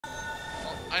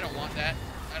I don't want that.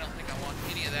 I don't think I want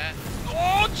any of that.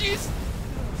 Oh, jeez!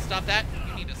 Stop that.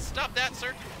 You need to stop that,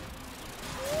 sir.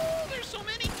 Oh, there's so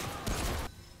many.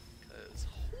 Because,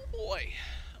 oh boy,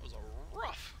 that was a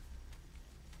rough.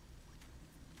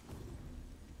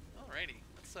 Alrighty,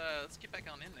 let's get back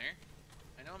on in there.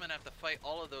 I know I'm gonna have to fight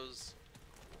all of these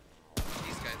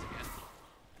guys again.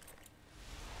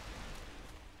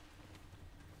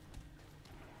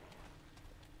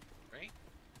 Right?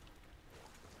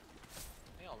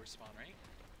 They all respawn, right?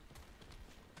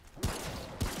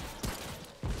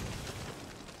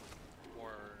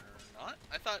 Or not?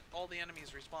 I thought all the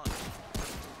enemies respawned.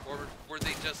 Or were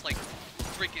they just like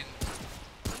freaking...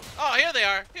 Oh, here they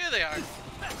are! Here they are!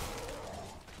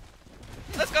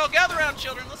 Let's go! Gather around,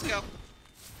 children! Let's go!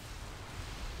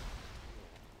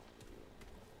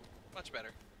 Much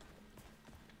better.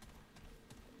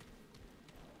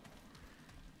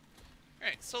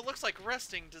 Alright, so it looks like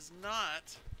resting does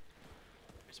not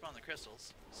respawn the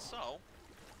crystals. So, I'll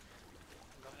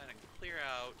go ahead and clear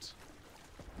out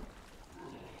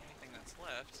anything that's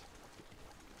left.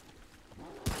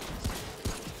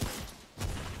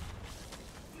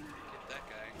 Get that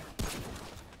guy.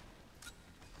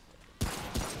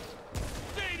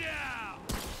 Stay down!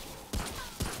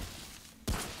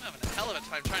 I'm having a hell of a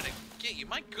time trying to get you.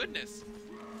 My goodness.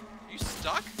 Are you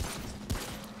stuck?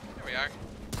 There we are.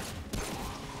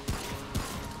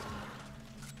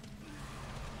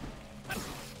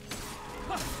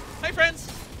 Hi, friends!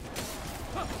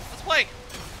 Let's play!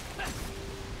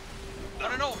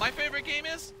 Wanna know what my favorite game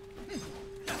is?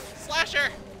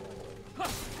 Slasher!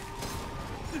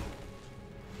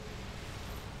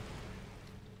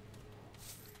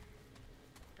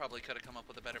 Probably could have come up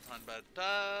with a better pun, but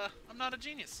I'm not a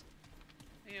genius.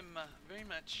 I am very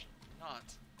much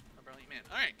not a brilliant man.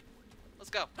 Alright, let's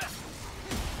go.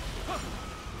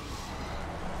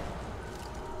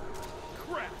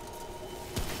 Crap!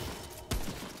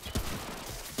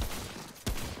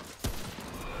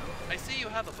 I see you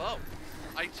have a bow.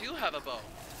 I do have a bow,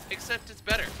 except it's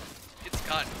better. It's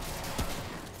gun.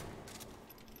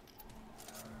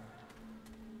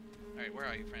 Alright, where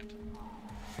are you, friend?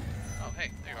 Oh,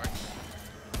 hey, there you are.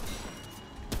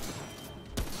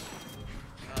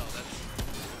 Oh, that's...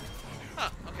 Huh,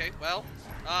 okay, well,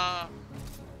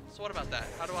 so what about that?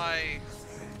 How do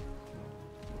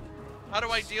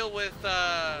I deal with,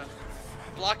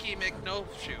 Blocky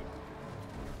McNo-shoot?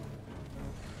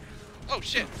 Oh,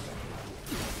 shit!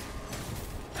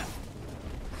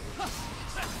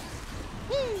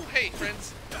 Woo! Hey,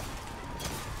 friends.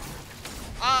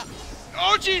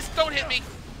 Oh, jeez! Don't hit me!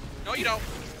 No, you don't.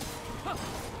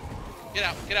 Get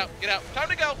out, get out, get out. Time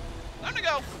to go! Time to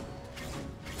go!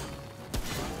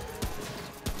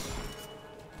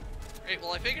 Alright,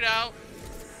 well, I figured out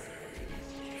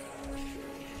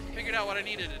what I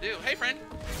needed to do. Hey, friend!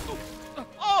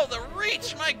 Oh, the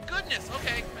reach! My goodness!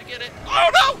 Okay, I get it. Oh,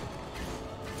 no!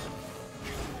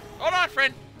 Hold on,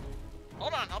 friend.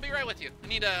 Hold on, I'll be right with you. I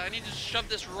need to shove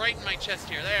this right in my chest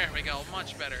here. There we go.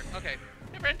 Much better. Okay.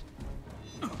 Hey, friend.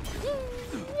 Woo.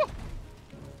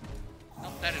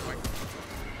 Oh, that didn't work.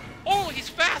 Oh, he's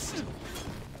fast!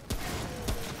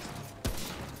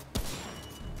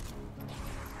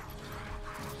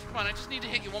 Come on, I just need to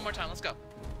hit you one more time. Let's go.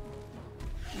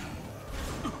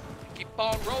 Keep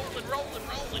on rolling, rolling,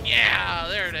 rolling. Yeah,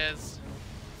 there it is.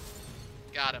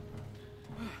 Got him.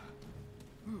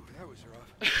 Ooh, that was rough.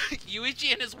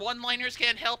 Yuichi and his one-liners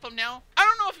can't help him now. I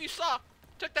don't know if you saw.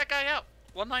 Took that guy out.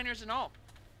 One-liners and all.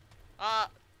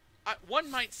 One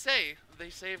might say they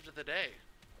saved the day.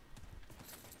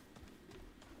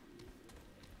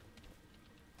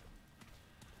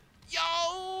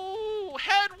 Yo!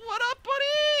 Head, what up,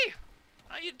 buddy?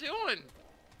 How you doing?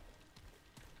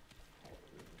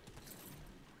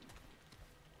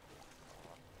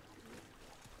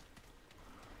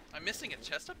 I'm missing a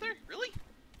chest up there? Really?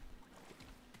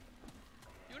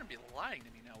 You wouldn't be lying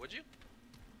to me now, would you?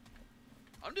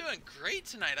 I'm doing great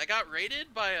tonight. I got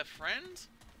raided by a friend.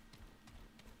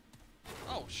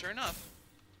 Oh, sure enough.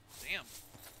 Damn.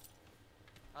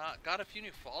 Got a few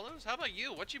new follows? How about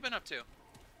you? What you been up to?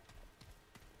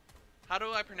 How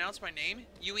do I pronounce my name?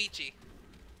 Yuichi.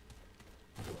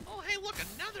 Oh, hey, look,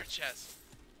 another chest.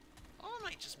 Oh, am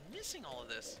I just missing all of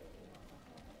this?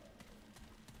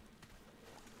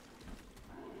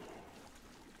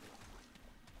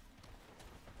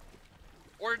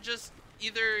 Or just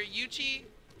either Yuichi,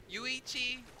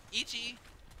 Ichi.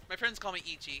 My friends call me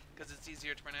Ichi because it's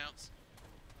easier to pronounce.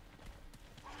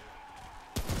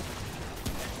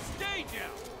 Stay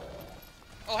down.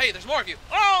 Oh, hey, there's more of you.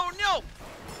 Oh, no!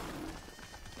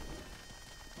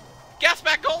 Gas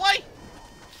back, go away!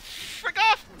 Frick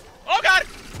off! Oh, God!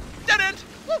 Dead end!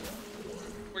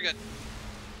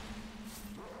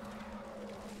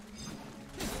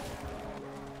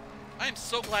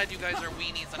 so glad you guys are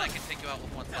weenies and I can take you out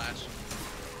with one flash.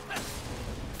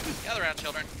 Gather around,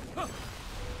 children.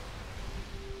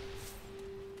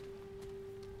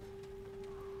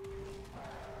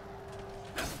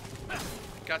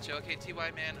 Gotcha. Okay, TY,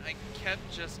 man, I kept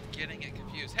just getting it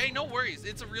confused. Hey, no worries.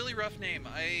 It's a really rough name.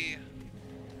 I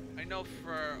know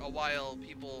for a while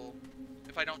people,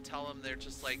 if I don't tell them, they're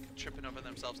just like tripping over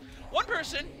themselves. One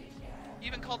person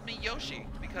even called me Yoshi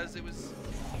because it was...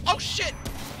 Oh shit!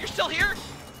 You're still here?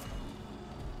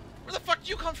 Where the fuck did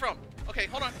you come from? Okay,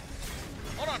 hold on.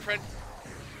 Hold on, friend.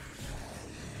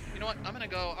 You know what? I'm gonna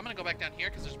go back down here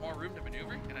because there's more room to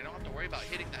maneuver and I don't have to worry about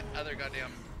hitting that other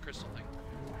goddamn crystal thing.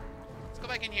 Let's go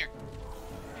back in here.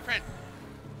 Hey, friend.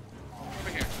 Over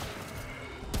here.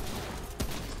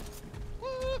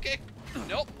 Woo, okay.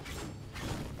 Nope.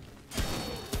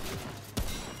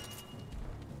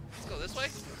 Let's go this way.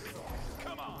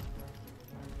 Come on.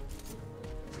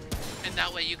 And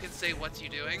that way you can say, what's you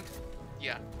doing?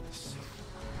 Yeah.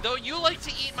 Though you like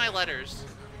to eat my letters.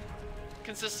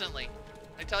 Consistently.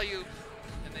 I tell you,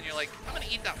 and then you're like, I'm gonna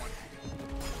eat that one.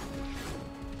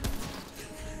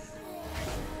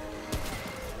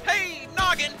 Hey,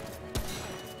 noggin!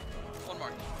 One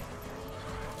more.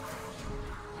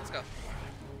 Let's go.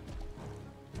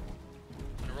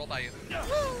 I'm gonna roll by you.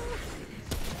 Woo!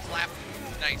 Slap.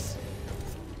 Nice.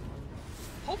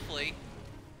 Hopefully,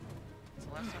 it's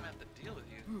the last time I have to deal with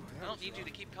you. Ooh, I don't need you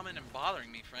to keep coming and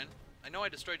bothering me, friend. I know I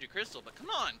destroyed your crystal, but come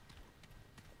on!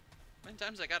 How many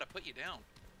times I gotta put you down?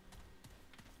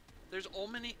 There's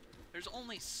only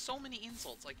so many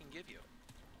insults I can give you.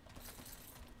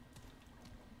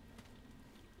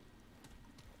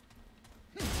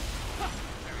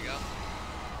 There we go.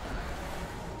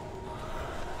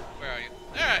 Where are you?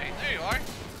 There you are.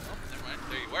 Oh, never mind.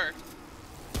 There you were.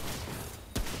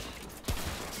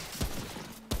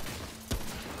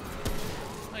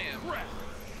 I am running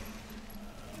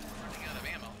out of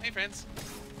ammo. Hey, friends.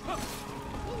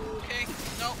 Okay,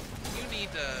 no, you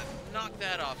need to knock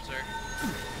that off, sir.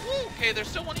 Woo, okay, there's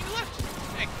still one of you left.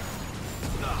 Hey.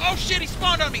 Oh shit, he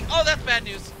spawned on me. Oh, that's bad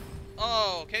news.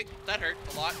 Oh, okay, that hurt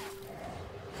a lot.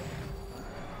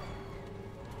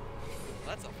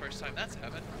 That's the first time that's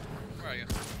happened. Where are you?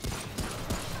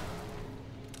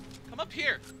 Come up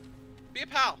here. Be a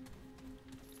pal.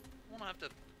 I won't have to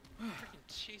freaking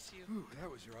chase you. Ooh,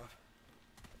 that was rough.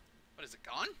 What, is it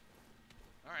gone?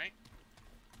 Alright.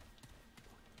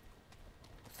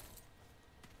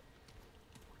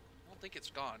 I don't think it's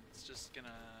gone. It's just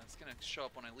gonna show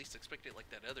up when I least expect it, like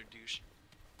that other douche.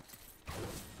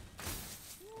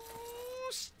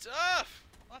 Ooh, stuff!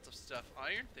 Lots of stuff.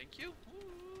 Iron, thank you.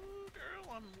 Ooh,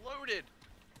 girl, I'm loaded.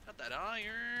 Got that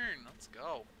iron. Let's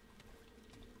go.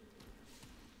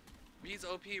 Bees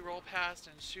OP roll past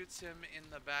and shoots him in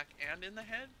the back and in the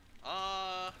head.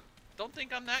 Don't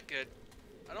think I'm that good.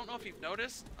 I don't know if you've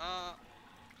noticed.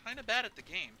 Kind of bad at the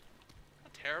game.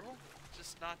 Not terrible.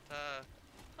 Just not a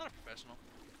professional.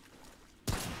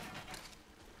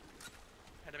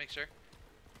 Had to make sure.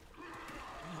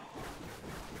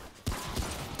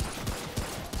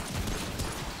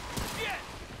 Yeah.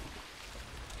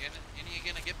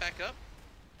 You gonna get back up?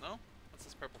 No? What's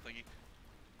this purple thingy?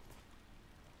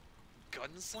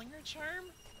 Gunslinger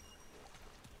charm?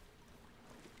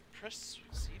 Press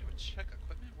C to check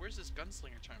equipment. Where's this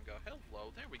gunslinger charm go?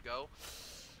 Hello, there we go.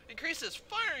 Increases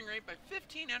firing rate by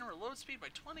 15 and reload speed by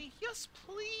 20. Yes,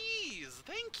 please.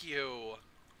 Thank you.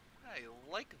 I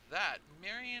like that.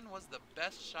 Marion was the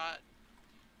best shot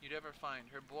you'd ever find.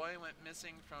 Her boy went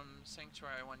missing from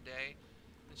Sanctuary one day,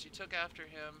 and she took after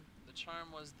him. The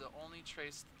charm was the only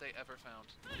trace that they ever found.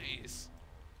 Nice.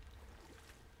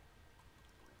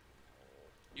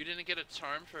 You didn't get a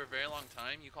charm for a very long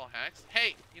time? You call hacks?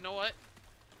 Hey, you know what?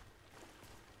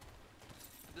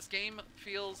 This game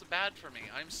feels bad for me.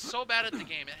 I'm so bad at the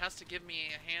game. It has to give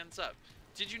me a hands up.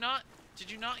 Did you not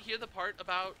hear the part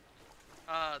about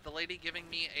the lady giving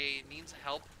me a needs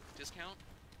help discount?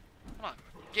 Come on.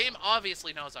 Game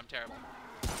obviously knows I'm terrible.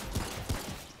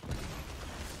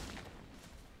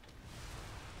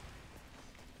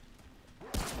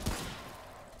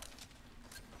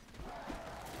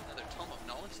 Another tome of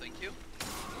knowledge, thank you.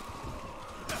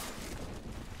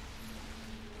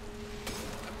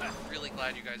 I'm really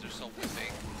glad you guys are so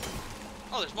whipping.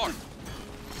 Oh, there's more.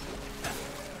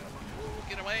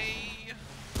 Get away.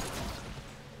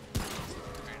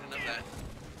 Alright, enough of that.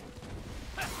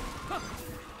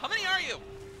 How many are you?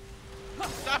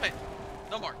 Stop it.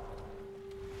 No more.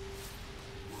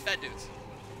 Bad dudes.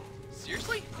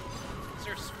 Seriously? Is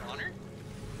there a spawner?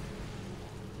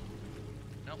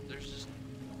 Nope, there's just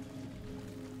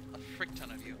a frick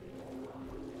ton of you.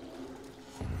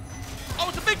 Oh,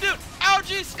 it's a big dude! Ouch! Oh,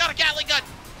 jeez, got a Gatling gun.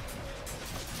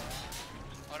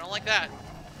 Oh, I don't like that.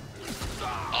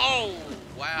 Oh,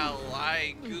 wow,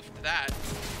 I goofed that.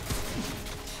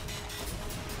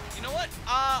 You know what?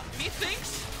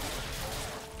 Methinks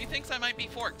I might be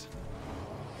forked.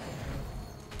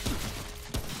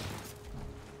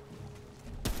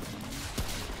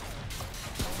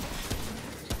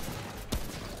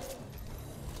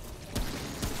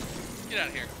 Get out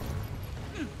of here.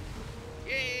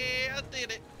 Yeah, I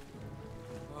did it.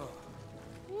 Oh,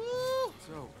 Woo! it's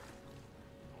over.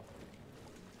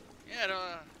 Yeah,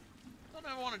 don't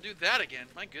ever want to do that again.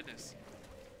 My goodness.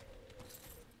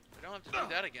 I don't have to do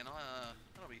that again.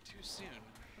 That'll be too soon.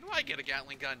 When do I get a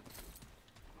Gatling gun?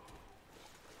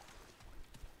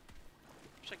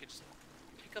 Wish I could just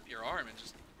pick up your arm and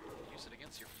just use it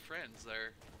against your friends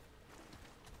there.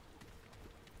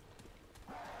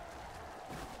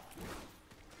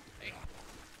 Hey.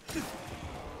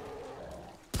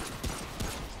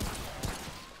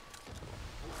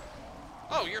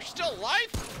 Oh, you're still alive?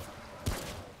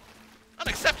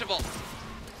 Unacceptable!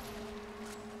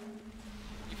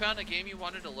 You found a game you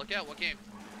wanted to look at? What game?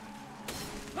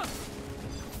 Huh.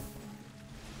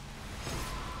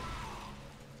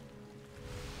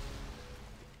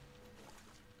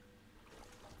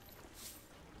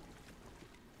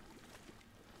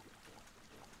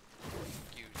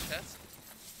 You chest.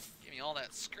 Give me all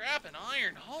that scrap and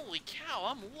iron. Holy cow,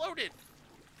 I'm loaded.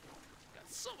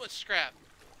 Got so much scrap.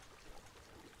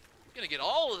 I'm gonna get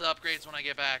all of the upgrades when I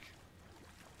get back.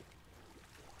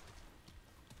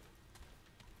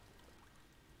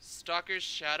 Stalker's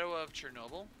Shadow of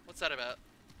Chernobyl? What's that about?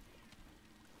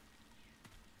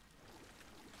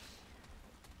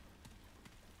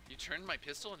 You turned my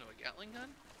pistol into a Gatling gun?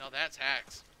 No, that's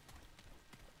hacks.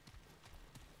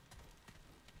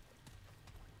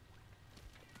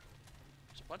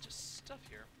 There's a bunch of stuff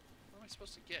here. What am I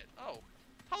supposed to get? Oh.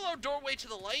 Hello, doorway to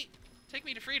the light. Take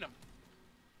me to freedom.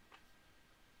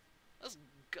 Let's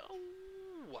go.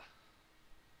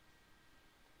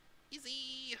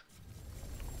 Easy.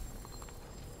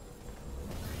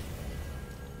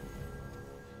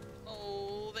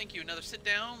 Oh, thank you. Another sit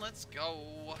down. Let's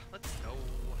go. Let's go.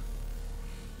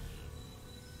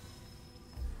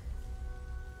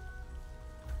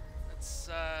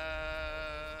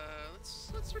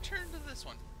 Let's return to this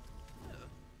one. Yeah.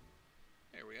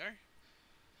 There we are.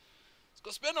 Let's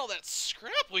go spend all that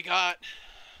scrap we got.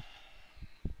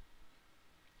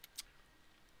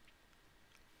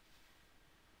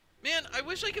 Man, I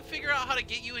wish I could figure out how to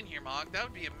get you in here, Mog. That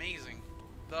would be amazing.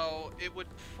 Though it would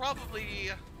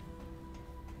probably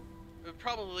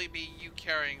be you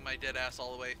carrying my dead ass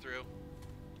all the way through.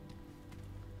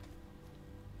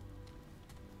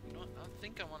 You know what? I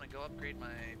think I want to go upgrade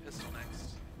my pistol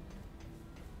next.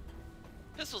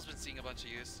 Pistol's been seeing a bunch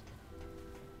of use.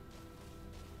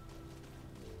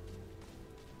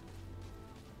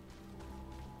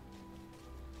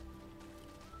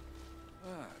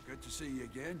 Ah, good to see you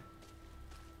again.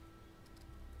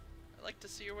 I like to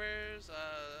see your wares.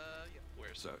 Yeah,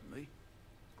 wares. Certainly.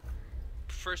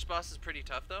 First boss is pretty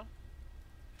tough, though.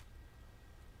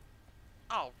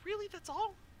 Oh, really? That's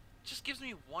all? Just gives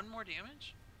me one more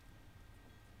damage?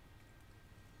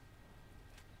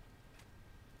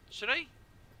 Should I?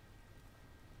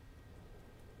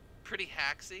 Pretty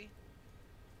hacksy.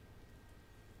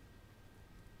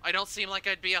 I don't seem like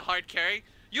I'd be a hard carry.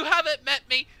 You haven't met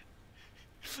me.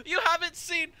 You haven't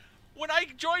seen. When I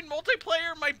join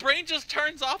multiplayer, my brain just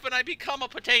turns off and I become a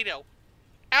potato.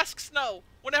 Ask Snow.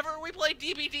 Whenever we play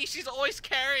DBD, she's always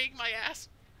carrying my ass.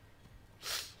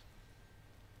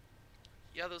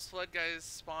 Yeah, those flood guys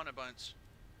spawn a bunch.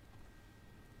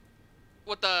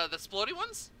 What, the splody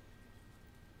ones?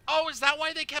 Oh, is that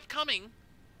why they kept coming?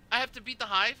 I have to beat the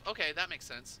hive? Okay, that makes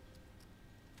sense.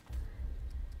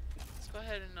 Let's go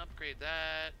ahead and upgrade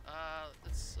that.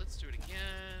 Let's do it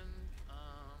again. Do I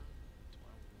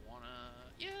wanna?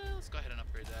 Yeah, let's go ahead and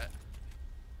upgrade that.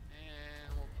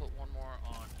 And we'll put one more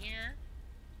on here.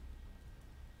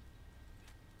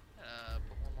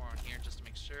 Put one more on here just to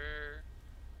make sure.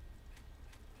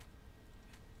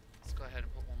 Let's go ahead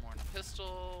and put one more on the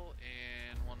pistol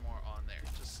and one more on there.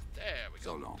 Just there we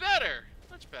go. So long. Better,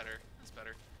 much better. That's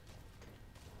better.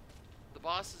 The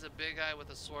boss is a big guy with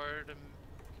a sword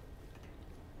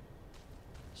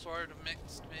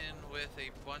mixed in with a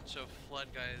bunch of flood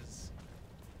guys.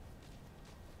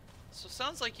 So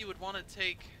sounds like you would want to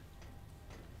take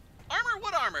armor.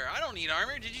 What armor? I don't need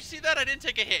armor. Did you see that? I didn't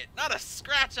take a hit. Not a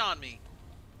scratch on me.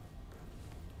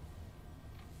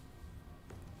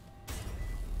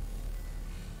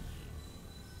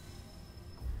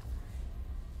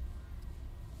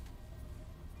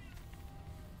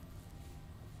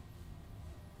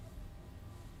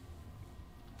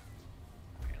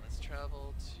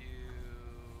 travel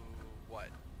to what?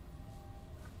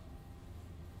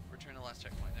 Return to the last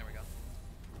checkpoint. There we go.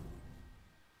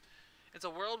 It's a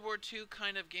World War II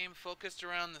kind of game focused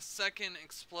around the second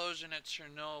explosion at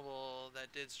Chernobyl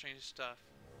that did strange stuff.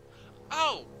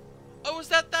 Oh! Oh, is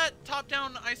that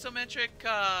top-down isometric,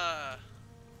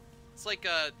 it's like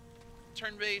a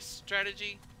turn-based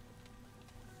strategy?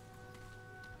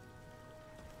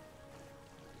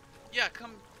 Yeah,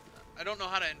 come... I don't know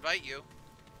how to invite you. Do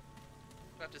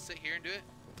I have to sit here and do it?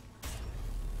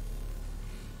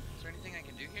 Is there anything I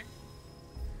can do here?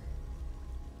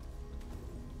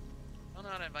 I don't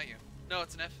know how to invite you. No,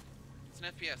 it's an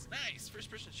FPS. Nice!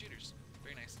 First-person shooters.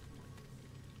 Very nice.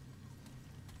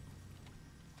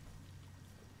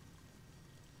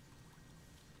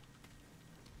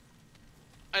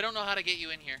 I don't know how to get you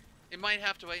in here. It might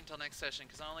have to wait until next session,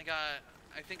 because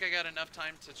I think I got enough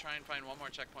time to try and find one more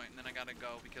checkpoint, and then I gotta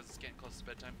go, because it's getting close to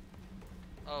bedtime.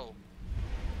 Oh.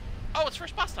 Oh, it's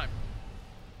first boss time!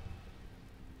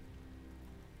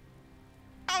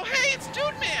 Oh, hey, it's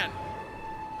Dude Man!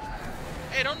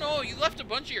 Hey, I don't know, you left a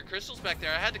bunch of your crystals back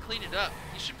there. I had to clean it up.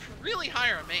 You should really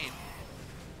hire a maid.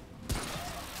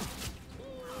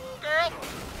 Girl!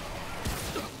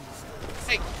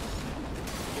 Hey!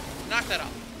 Knock that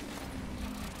off.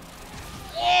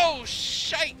 Whoa,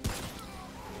 shite!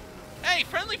 Hey,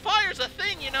 friendly fire's a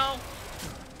thing, you know!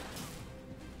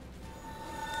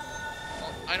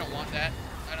 Oh, I don't want that.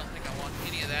 I don't think I want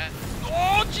any of that.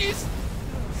 Oh, jeez!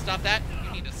 Stop that.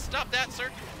 You need to stop that,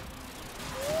 sir.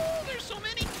 Oh, there's so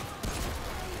many.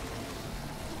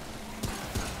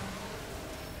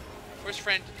 Where's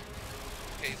friend?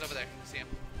 Okay, he's over there. See him.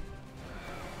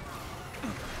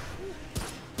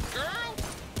 Girl!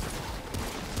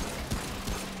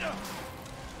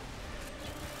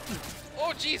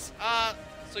 Oh, jeez.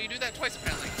 So you do that twice,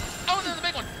 apparently. Oh, and there's the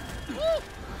big one. Woo!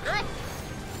 Girl!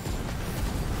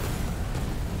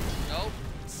 Nope.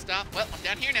 Stop. Well, I'm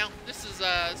down here now. This is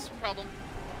a problem.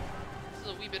 This is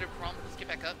a wee bit of a problem. Let's get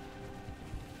back up.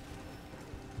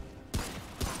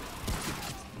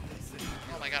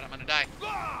 Oh my god, I'm gonna die.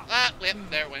 Ah, yep,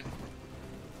 there it went.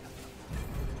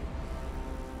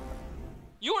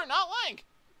 You are not lying!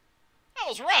 That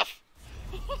was rough!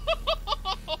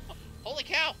 Holy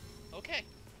cow! Okay,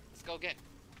 let's go again.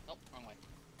 Oh, wrong way.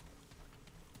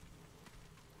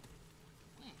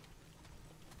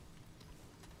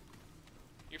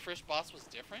 Your first boss was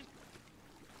different?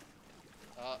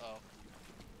 Uh-oh.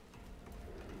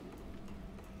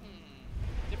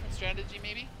 Different strategy,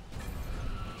 maybe?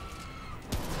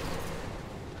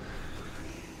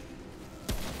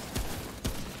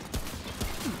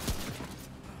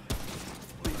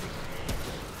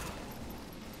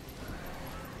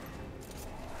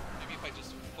 Maybe if I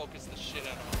just focus the shit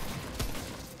out of him.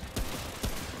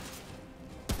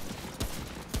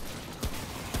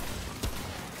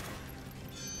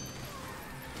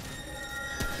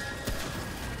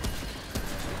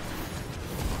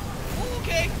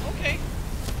 Okay.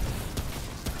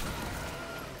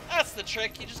 That's the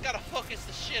trick. You just gotta focus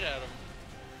the shit out of him.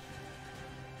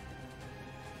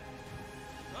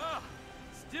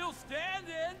 Still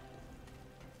standing.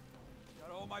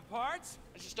 Got all my parts?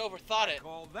 I just overthought it.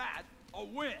 Call that a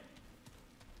win.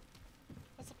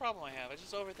 That's the problem I have. I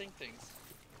just overthink things.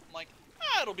 I'm like,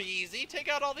 it'll be easy. Take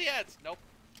out all the ads. Nope.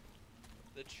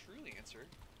 The true answer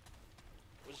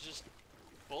was just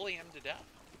bully him to death.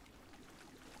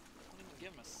 I didn't even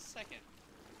give him a second.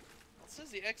 Well, it says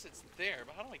the exit's there,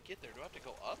 but how do I get there? Do I have to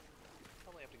go up?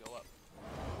 Probably have to go up.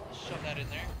 Let's shove that in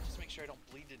there. Just make sure I don't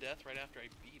bleed to death right after I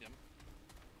beat him.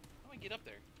 How do I get up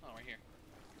there? Oh, right here.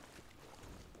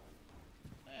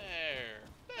 There.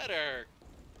 Better.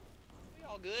 We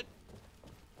all good?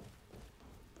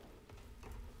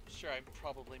 Sure, I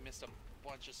probably missed a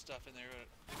bunch of stuff in there,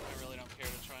 but I really don't care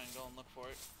to try and go and look for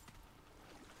it.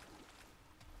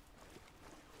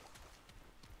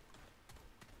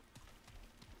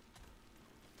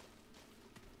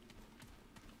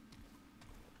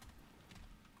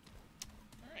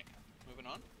 Alright, moving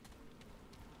on.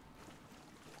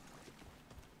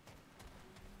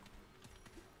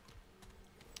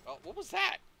 Oh, what was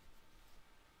that?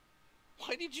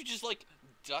 Why did you just, like,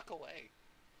 duck away?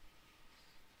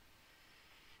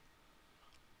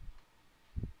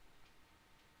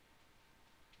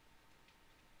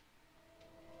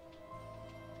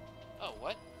 Oh,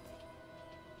 what?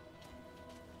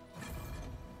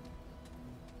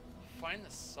 Find the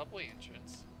subway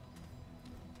entrance.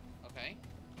 Okay.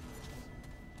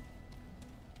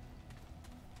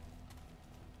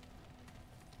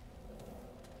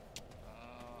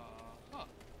 Huh.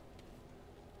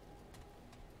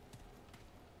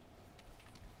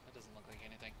 That doesn't look like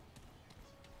anything.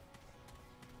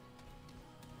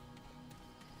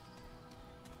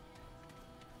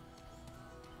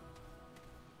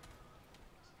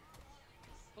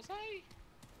 I?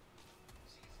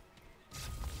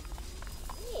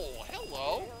 Oh,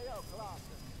 hello.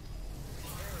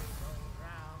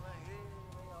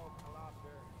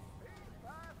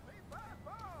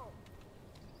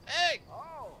 Hey!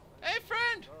 Hey,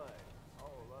 friend!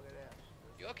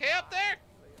 You okay up there?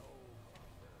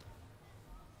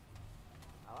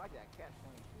 I like that Cat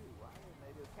 22. I think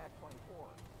maybe a Cat 24.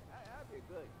 That'd be a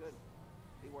good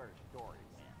beware story,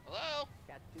 man. Hello?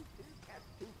 Cat 22, Cat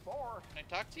 24. Can I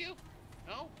talk to you?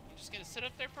 No? You just gonna sit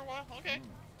up there for a while? Okay.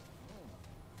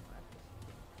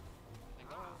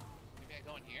 Maybe I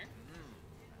go in here?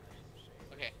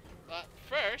 Okay.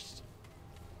 First,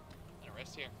 I'm gonna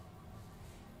rest here.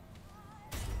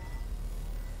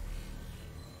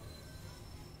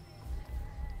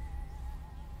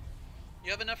 You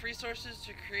have enough resources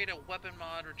to create a weapon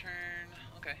mod return.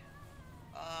 Okay.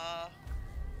 Yeah,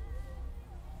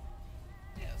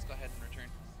 let's go ahead and return.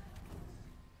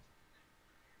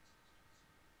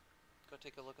 Go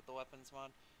take a look at the weapons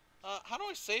mod. How do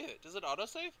I save it? Does it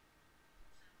autosave?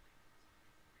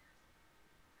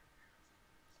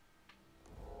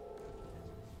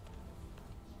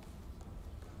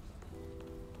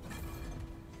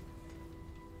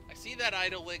 I see that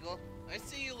idle wiggle. I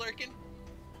see you lurking.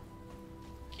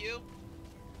 Q.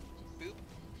 Boop.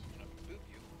 I'm gonna boop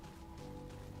you.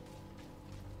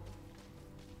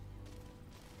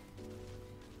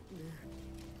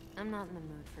 I'm not in the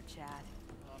mood for chat.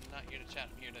 I'm not here to chat.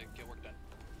 I'm here to get work done.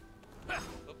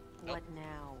 Oh, What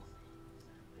now?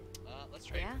 let's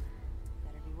trade. Yeah?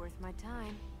 Better be worth my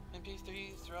time.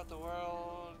 MP3s throughout the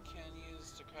world can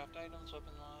use to craft items,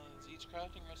 weapon lines. Each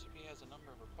crafting recipe has a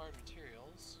number of required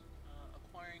materials.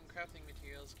 Acquiring crafting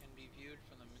materials can be viewed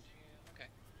from the material. Okay,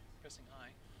 pressing I.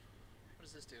 What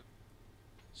does this do?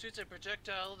 Shoots a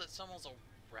projectile that summons a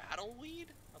rattleweed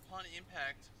upon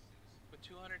impact with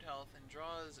 200 health and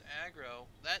draws aggro.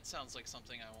 That sounds like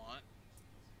something I want.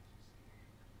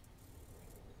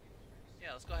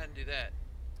 Yeah, let's go ahead and do that.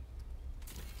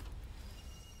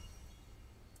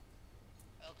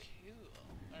 Oh, cool.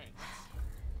 Alright.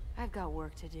 I've got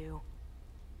work to do.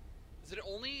 Is it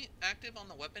only active on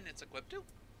the weapon it's equipped to?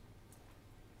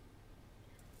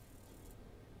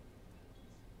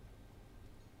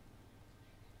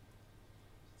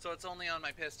 So it's only on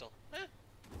my pistol. I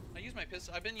use my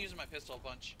pistol. I've been using my pistol a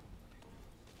bunch.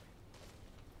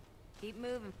 Keep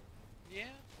moving. Yeah.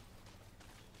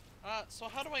 So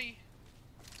how do I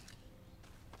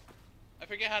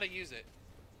forget how to use it.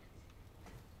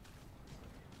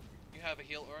 You have a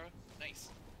heal aura? Nice.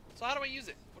 So how do I use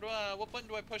it? What button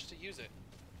do I push to use it?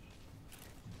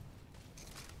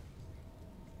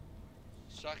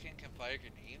 Shotgun can fire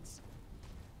grenades?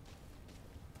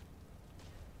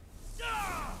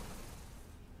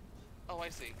 Oh, I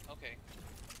see. Okay.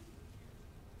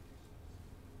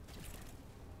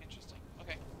 Interesting.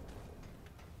 Okay.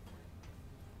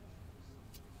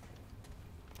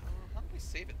 How do we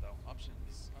save it though?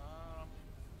 Options.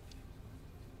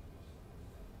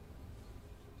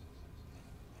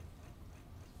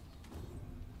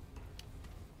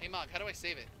 Hey Mog, how do I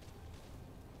save it?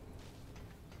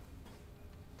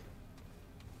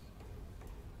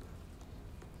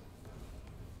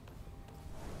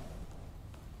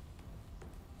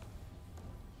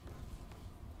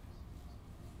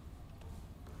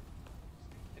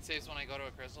 It saves when I go to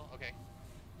a crystal? Okay.